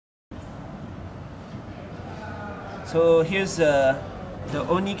So here's the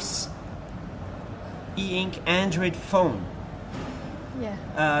Onyx Android phone.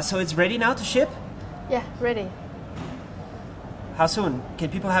 Yeah. So it's ready now to ship? Yeah, ready. How soon? Can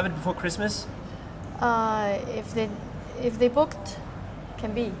people have it before Christmas? If they booked,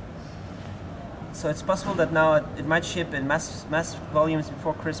 can be. So it's possible that now it might ship in mass volumes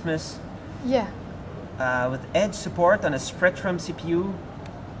before Christmas. Yeah. With edge support on a Spectrum CPU.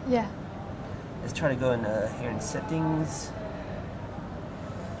 Yeah. Let's try to go in here in settings.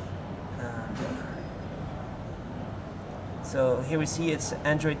 So here we see it's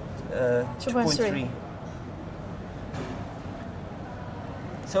Android 2.3.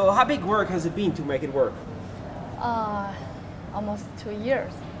 So how big work has it been to make it work? Almost 2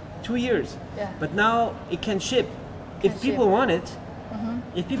 years. 2 years. Yeah. But now it can ship. If people want it,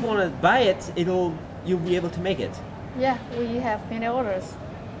 if people want to buy it, you'll be able to make it. Yeah, we have many orders.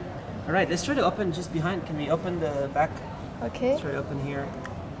 All right, let's try to open just behind. Can we open the back? Okay. Let's try to open here.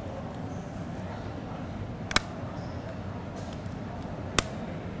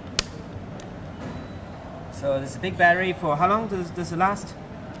 So there's a big battery. For how long does it last?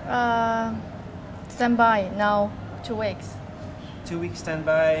 Standby now, 2 weeks. 2 weeks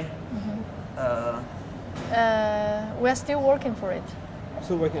standby. We're still working for it.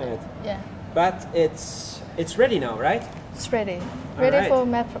 Still working on it. Yeah. But it's ready now, right? It's ready. Ready right. for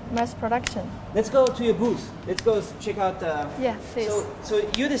mass production. Let's go to your booth. Let's go check out. Yeah, please. So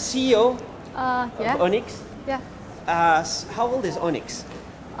you're the CEO yeah. of Onyx. Yeah. How old is Onyx?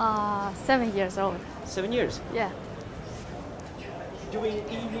 7 years old. 7 years. Yeah. Doing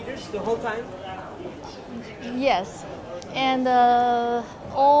e-readers the whole time? Yes. And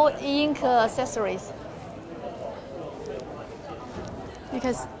all ink accessories.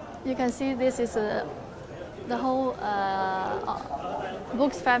 Because you can see this is the whole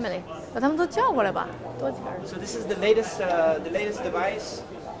Boox family. 把他们都叫过来吧，多几个人。 So this is the latest device.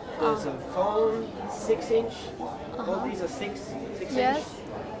 There's a phone, 6-inch. All these are 6 Yes. inch.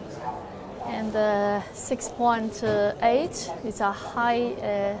 And 6.8 is a high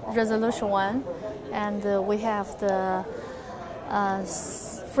resolution one, and we have the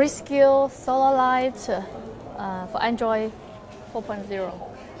Freescale Solo Lite for Android 4.0.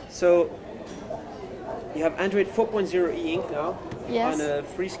 So you have Android 4.0 e-ink now. Yes. On a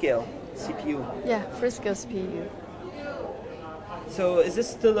Freescale CPU. Yeah, Freescale CPU. So is this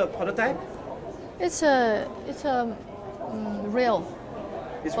still a prototype? It's a real.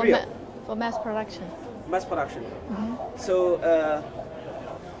 It's for real. For mass production. Mass production. So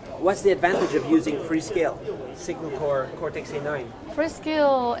what's the advantage of using Freescale single core Cortex-A9?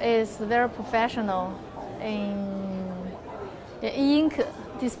 Freescale is very professional in e-ink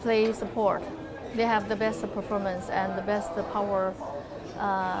display support. They have the best performance and the best power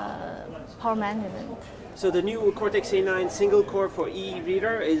management. So the new Cortex-A9 single core for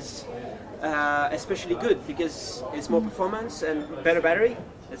e-reader is especially good because it's more performance and better battery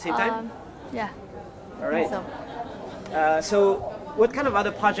at the same time? Yeah. All right. So what kind of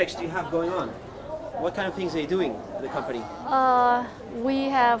other projects do you have going on? What kind of things are you doing in the company? We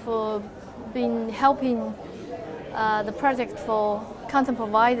have been helping the project for content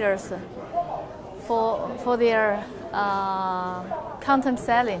providers for their content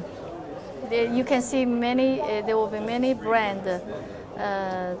selling. You can see there will be many brands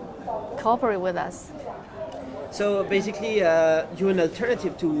cooperate with us. So basically, you're an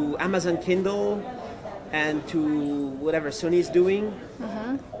alternative to Amazon Kindle and to whatever Sony is doing.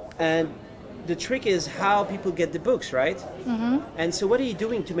 And the trick is how people get the books, right? And so what are you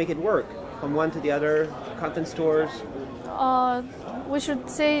doing to make it work from one to the other, content stores? We should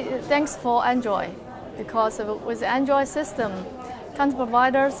say thanks for Android, because with the Android system, content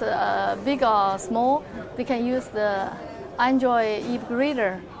providers, big or small, they can use the Android e-book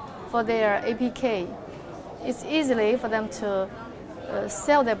reader for their APK. It's easily for them to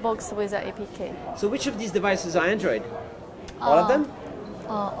sell their books with the APK. So which of these devices are Android? All of them?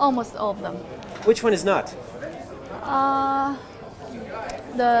 Almost all of them. Which one is not?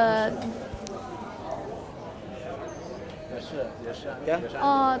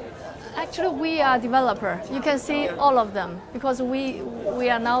 Actually, we are developer. You can see all of them because we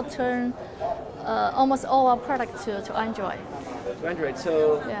are now turn almost all our product to Android. To Android.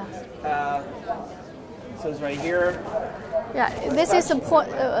 So Yeah. So it's right here. Yeah, this is a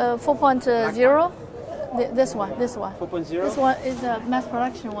 4.0. This one. 4.0. This one is a mass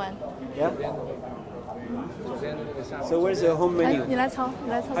production one. Yeah. So where's the home menu? 你来抄。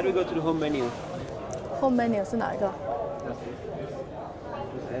 How do we go to the home menu? Home menu 是哪一个？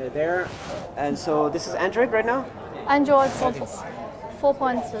 There. And so this is Android right now? Android 4.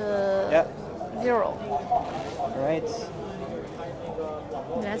 Yeah. All right.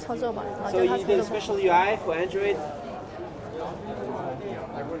 你来操作吧， So you did a special UI for Android?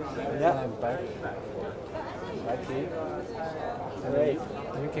 Yeah. Back here. And Right.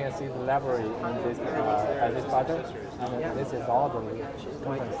 you can see the library in this at this button. And this is all the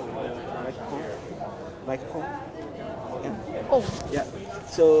components. Microphone? Yeah. Oh, Yeah.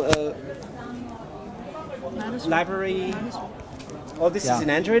 So library. All this is in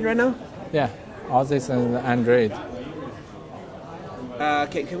Android right now? Yeah. All this is Android.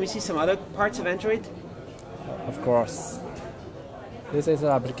 Can we see some other parts of Android? Of course. This is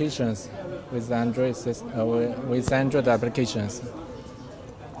applications with Android with Android applications.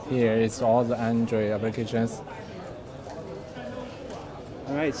 Here is all the Android applications.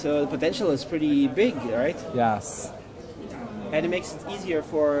 All right, so the potential is pretty big, right? Yes. And it makes it easier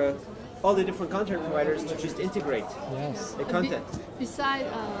for all the different content providers to just integrate Yes. the content.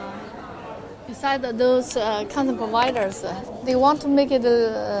 beside those content providers, they want to make it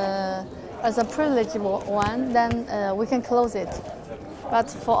as a privileged one, then we can close it. But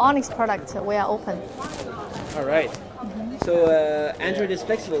for Onyx product, we are open. All right. So Android is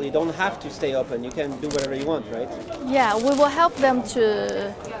flexible. You don't have to stay open. You can do whatever you want, right? Yeah, we will help them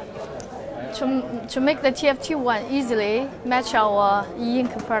to make the TFT one easily match our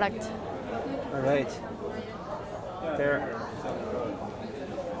e-ink product. All right. There.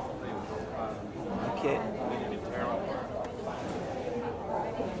 Okay.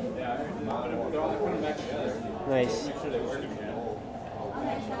 Nice.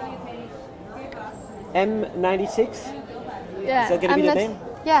 M96? Yeah, Is that gonna be the name?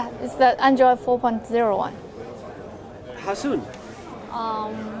 Yeah, it's the Android 4.01. How soon?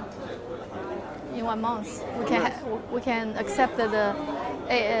 In 1 month, we can accept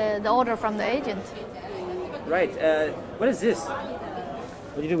the order from the agent. Right. What is this?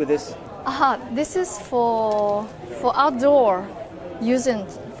 What do you do with this? This is for outdoor using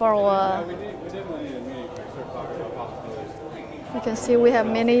for. You can see we have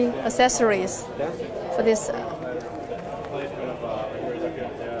many accessories Yeah. for this.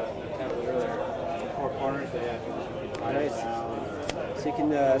 Right. So you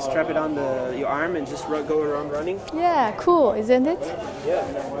can strap it on your arm and just go around running. Yeah, cool, isn't it? Yeah.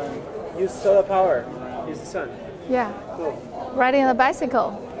 Use solar power. Use the sun. Yeah, Cool. riding a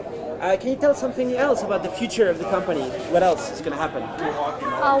bicycle. Can you tell something else about the future of the company? What else is going to happen?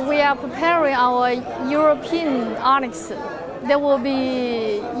 We are preparing our European Onyx. There will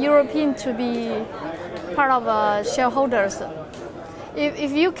be European to be part of shareholders.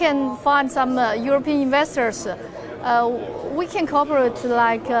 If you can find some European investors, we can cooperate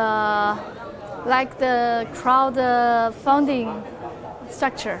like the crowd funding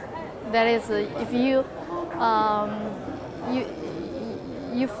structure. That is, if you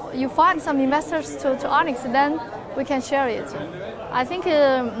find some investors to Onyx, then we can share it. I think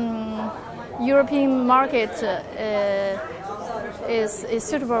European market is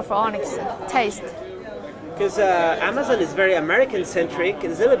suitable for Onyx taste. Because Amazon is very American-centric.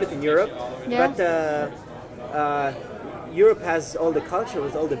 It's a little bit in Europe, Yeah. but Europe has all the culture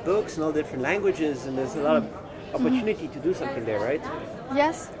with all the books and all the different languages, and there's a lot of opportunity to do something there, right?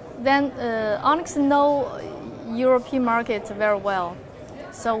 Yes, then Onyx know European market very well.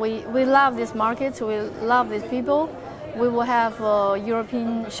 So we love this market, we love these people. We will have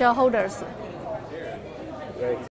European shareholders. Right.